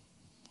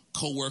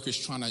 Co-workers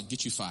trying to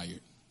get you fired.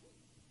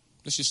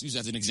 Let's just use that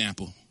as an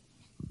example.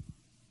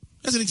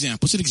 As an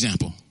example. It's an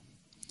example.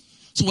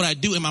 So what I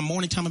do in my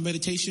morning time of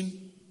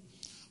meditation,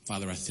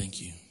 Father, I thank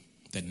you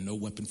that no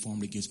weapon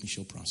formed against me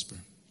shall prosper.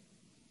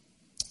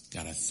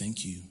 God, I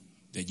thank you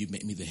that you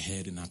make me the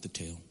head and not the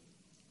tail.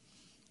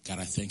 God,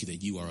 I thank you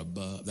that you are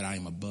above, that I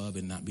am above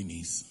and not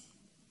beneath.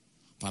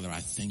 Father, I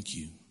thank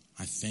you.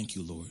 I thank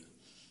you, Lord.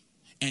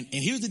 And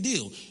here's the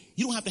deal.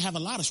 You don't have to have a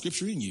lot of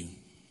scripture in you.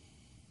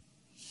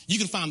 You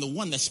can find the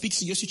one that speaks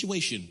to your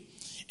situation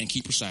and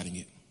keep reciting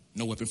it.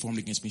 No weapon formed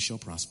against me shall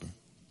prosper.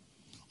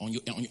 On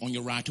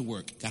your ride to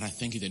work, God, I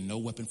thank you that no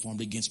weapon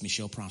formed against me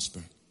shall prosper.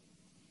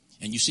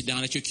 And you sit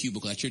down at your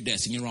cubicle, at your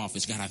desk, in your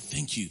office, God, I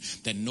thank you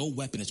that no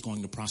weapon is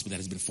going to prosper that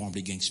has been formed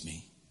against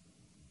me.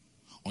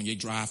 On your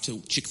drive to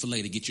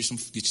Chick-fil-A to get you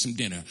some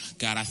dinner,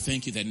 God, I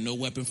thank you that no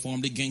weapon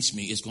formed against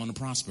me is going to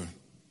prosper.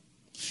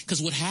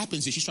 Because what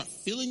happens is you start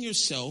filling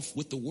yourself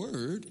with the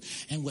word,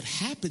 and what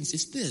happens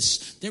is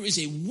this. There is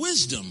a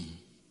wisdom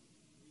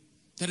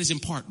that is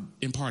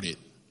imparted.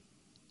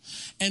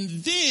 And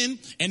then,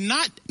 and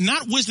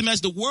not wisdom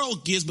as the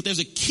world gives, but there's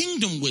a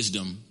kingdom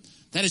wisdom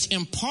that is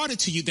imparted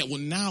to you that will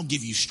now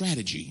give you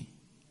strategy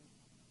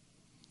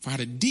for how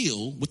to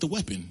deal with the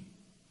weapon.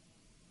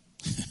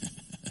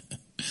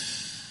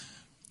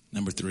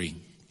 Number 3,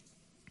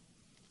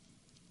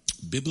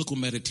 biblical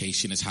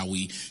meditation is how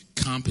we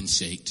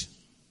compensate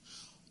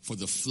for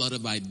the flood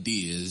of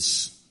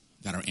ideas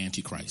that are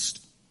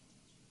antichrist.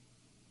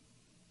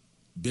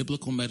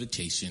 Biblical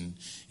meditation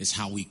is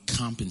how we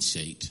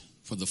compensate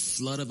for the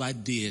flood of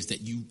ideas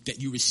that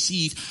you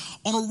receive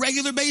on a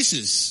regular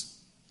basis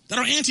that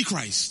are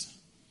antichrist,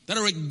 that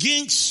are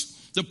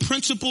against the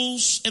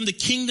principles and the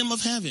kingdom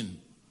of heaven.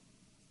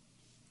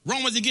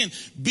 Romans again,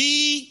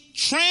 be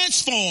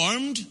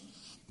transformed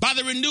by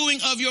the renewing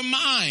of your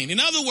mind. In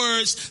other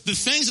words, the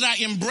things that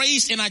I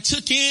embraced and I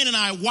took in and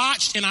I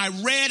watched and I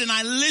read and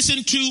I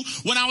listened to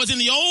when I was in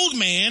the old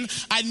man,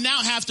 I now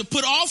have to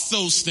put off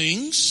those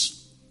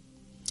things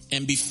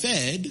and be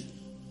fed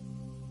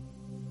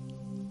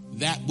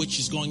that which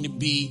is going to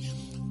be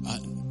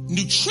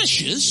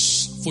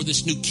nutritious for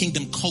this new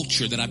kingdom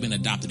culture that I've been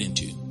adopted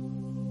into.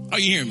 Are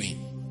you hearing me?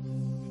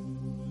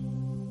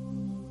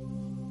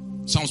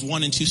 Psalms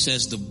 1 and 2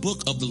 says, the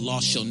book of the law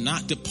shall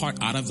not depart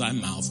out of thy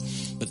mouth,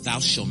 but thou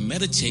shalt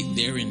meditate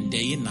therein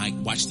day and night.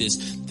 Watch this,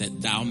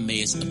 that thou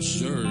mayest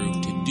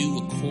observe to do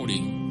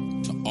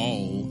according to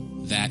all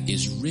that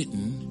is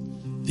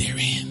written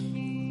therein.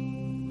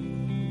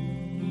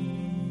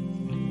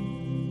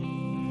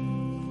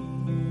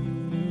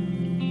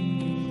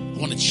 I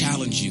want to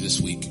challenge you this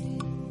week. I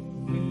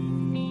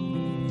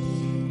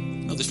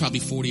know there's probably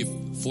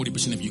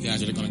 40% of you guys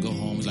that are going to go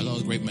home. It's like, oh,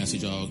 it's a great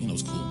message. Oh,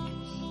 it's cool.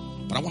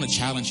 But I want to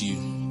challenge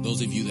you,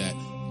 those of you that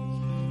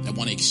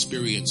want to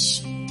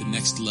experience the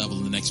next level,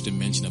 the next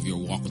dimension of your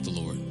walk with the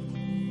Lord.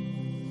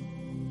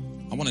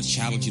 I want to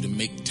challenge you to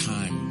make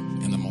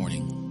time in the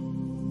morning.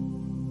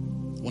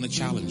 I want to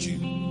challenge you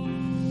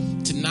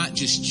to not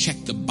just check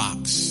the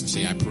box and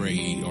say, I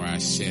prayed, or I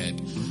said,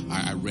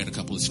 I read a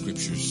couple of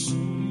scriptures.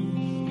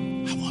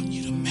 I want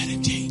you to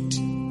meditate.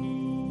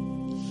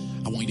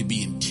 I want you to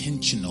be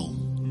intentional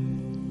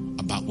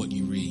about what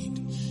you read.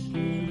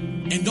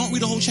 And don't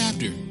read a whole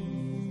chapter.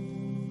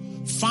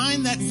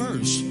 Find that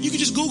verse. You can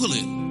just Google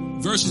it.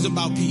 Verses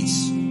about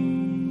peace.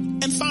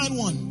 And find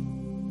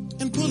one.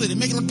 And pull it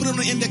and put it on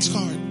an index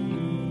card.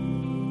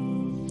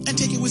 And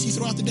take it with you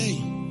throughout the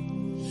day.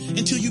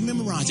 until you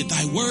memorize it.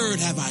 Thy word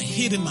have I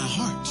hid in my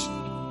heart.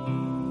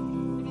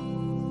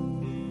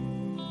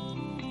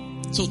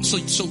 So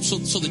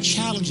the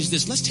challenge is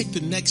this. Let's take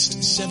the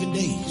next 7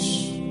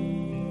 days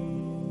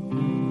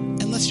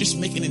and let's just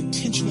make an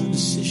intentional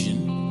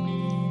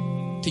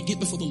decision to get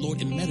before the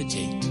Lord and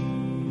meditate.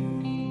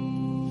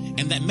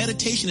 And that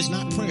meditation is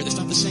not prayer. That's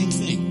not the same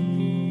thing.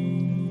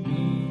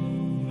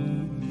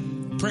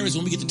 Prayer is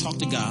when we get to talk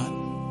to God,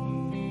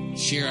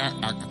 share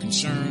our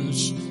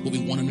concerns, what we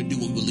want him to do,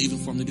 what we believe in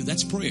for him to do.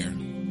 That's prayer.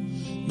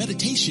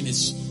 Meditation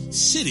is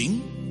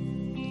sitting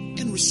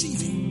and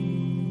receiving.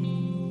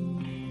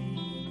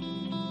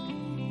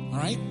 All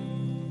right?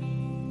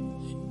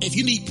 If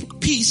you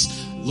need peace,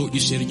 Lord, you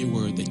said in your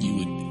word that you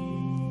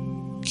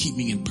would keep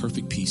me in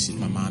perfect peace if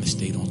my mind is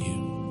stayed on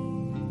you.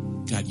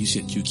 God, you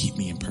said you keep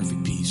me in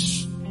perfect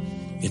peace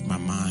if my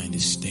mind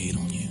is stayed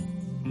on you.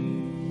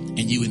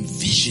 And you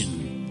envision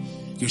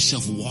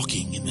yourself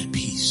walking in that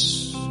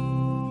peace.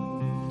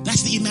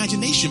 That's the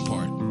imagination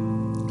part.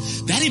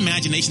 That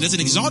imagination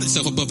doesn't exalt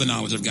itself above the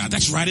knowledge of God.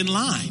 That's right in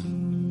line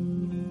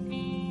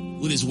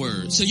with his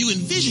word. So you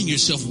envision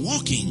yourself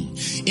walking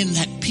in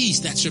that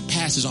peace that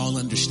surpasses all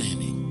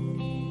understanding.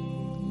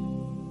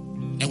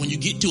 And when you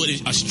get to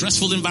a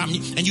stressful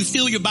environment and you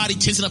feel your body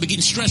tensing up and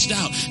getting stressed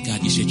out,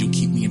 God, you said you'll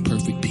keep me in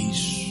perfect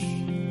peace,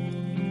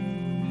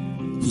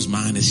 whose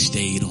mind is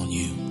stayed on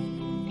you.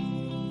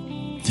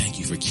 Thank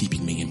you for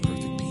keeping me in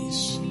perfect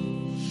peace.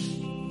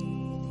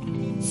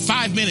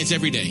 5 minutes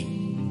every day.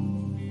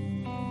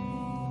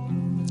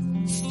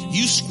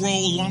 You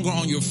scroll longer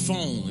on your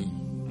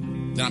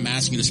phone than I'm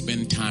asking you to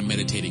spend time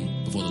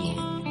meditating before the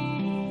Lord.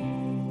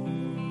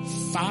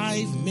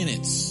 5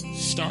 minutes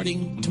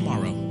starting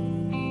tomorrow,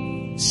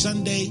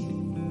 Sunday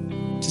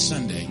to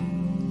Sunday.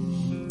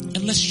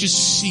 And let's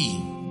just see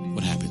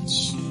what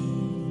happens.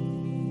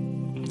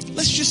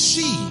 Let's just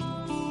see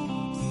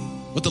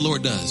what the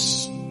Lord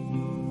does.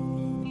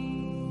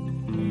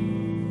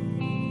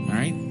 All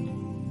right?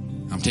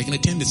 I'm taking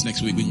attendance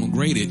next week. We're going to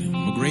grade it. I'm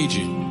going to grade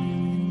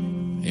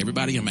you.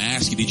 Everybody, I'm going to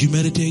ask you, did you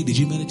meditate? Did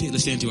you meditate?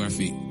 Let's stand to our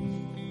feet.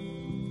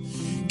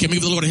 Can we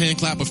give the Lord a hand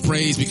clap of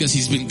praise because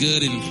he's been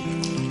good? And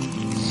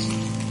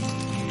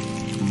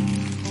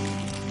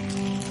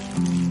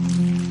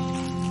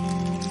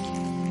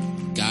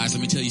guys,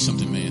 let me tell you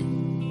something, man.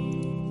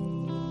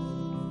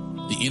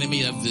 The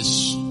enemy of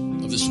this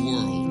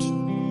world,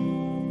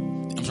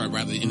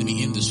 the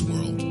enemy in this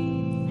world,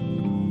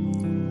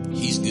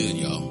 he's good,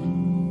 y'all.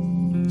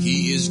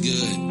 He is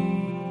good.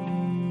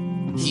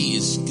 He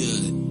is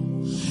good.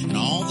 And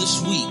all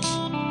this week,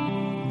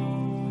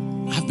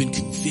 I've been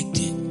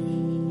convicted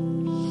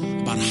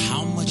about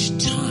how much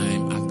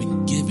time I've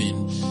been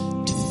given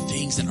to the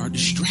things that are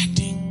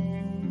distracting.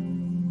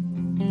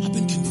 I've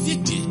been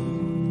convicted.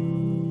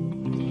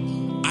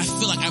 I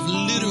feel like I've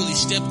literally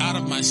stepped out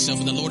of myself,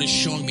 and the Lord is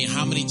showing me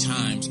how many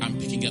times I'm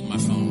picking up my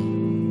phone.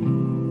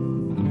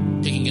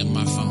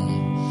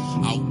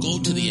 I'll go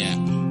to the app.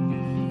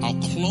 I'll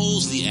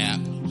close the app.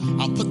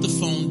 I'll put the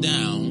phone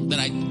down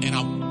and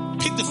I'll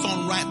pick the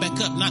phone right back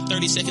up, not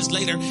 30 seconds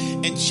later,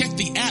 and check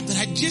the app that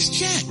I just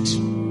checked.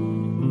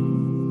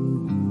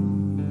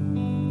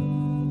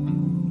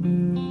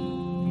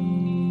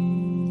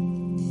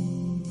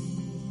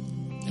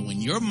 And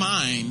when your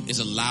mind is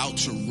allowed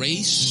to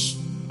race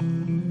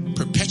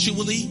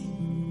perpetually,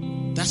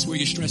 that's where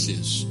your stress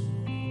is.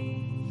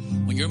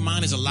 When your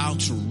mind is allowed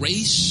to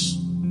race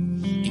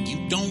and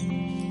you don't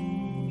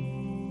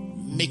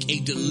make a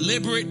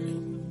deliberate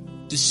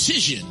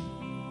decision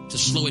to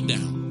slow it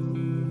down.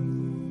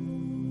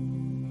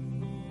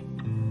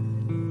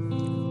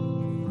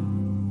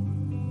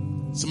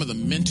 Some of the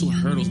mental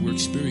hurdles we're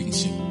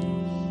experiencing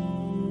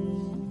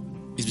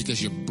is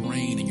because your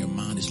brain and your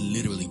mind is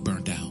literally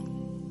burnt out.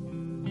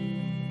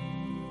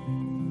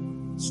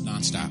 It's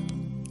nonstop.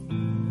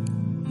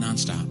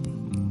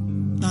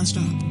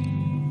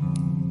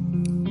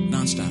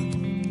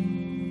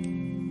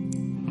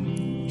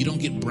 You don't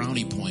get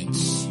brownie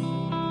points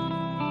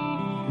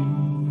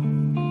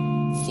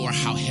for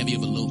how heavy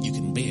of a load you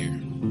can bear.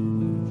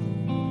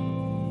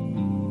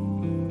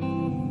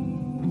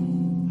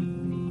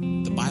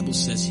 The Bible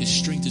says his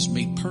strength is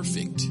made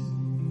perfect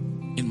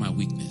in my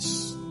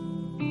weakness.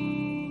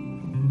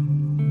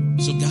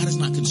 So God is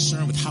not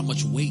concerned with how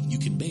much weight you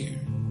can bear.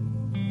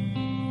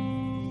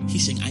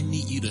 He's saying, I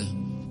need you to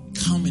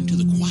come into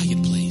the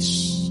quiet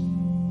place.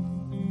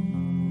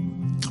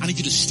 I need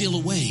you to steal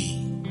away.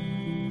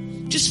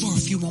 Just for a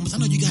few moments. I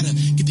know you gotta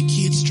get the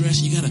kids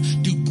dressed, you gotta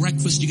do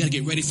breakfast, you gotta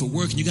get ready for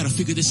work, and you gotta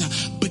figure this out.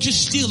 But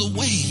just steal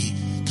away,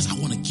 because I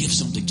want to give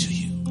something to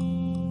you.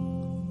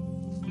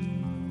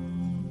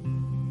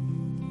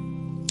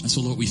 And so,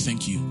 Lord, we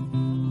thank you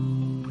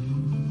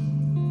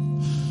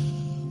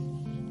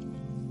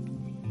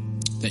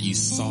that you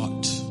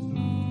thought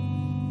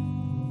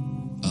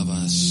of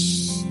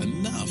us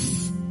enough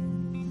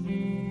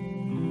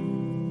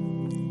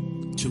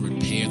to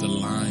repair the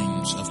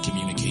lines of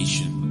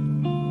communication,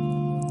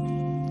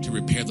 to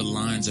repair the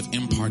lines of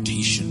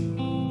impartation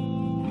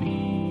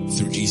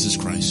through Jesus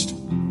Christ.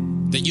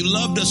 That you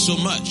loved us so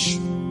much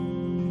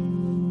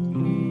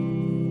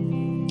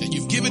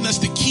given us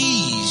the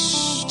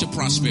keys to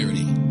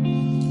prosperity.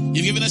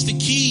 You've given us the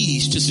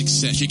keys to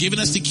success. You've given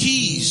us the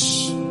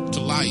keys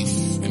to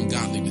life and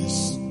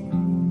godliness.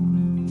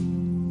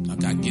 Now,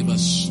 God, give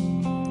us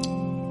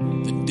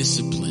the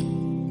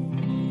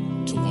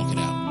discipline to walk it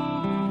out.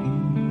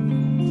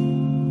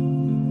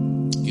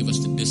 Give us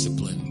the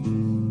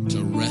discipline to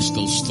arrest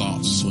those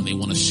thoughts when they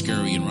want to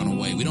scurry and run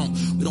away. We don't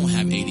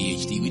have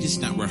ADHD. We're just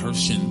not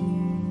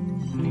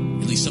rehearsing.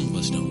 At least some of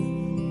us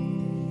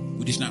don't.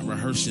 We're just not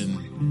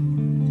rehearsing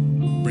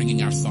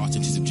bringing our thoughts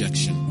into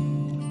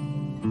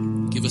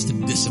subjection. Give us the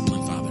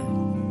discipline, Father.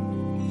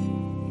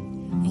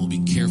 And we'll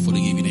be careful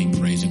to give your name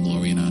praise and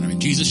glory and honor. In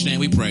Jesus' name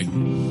we pray.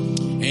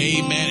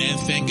 Amen and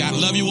thank God.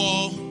 Love you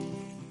all.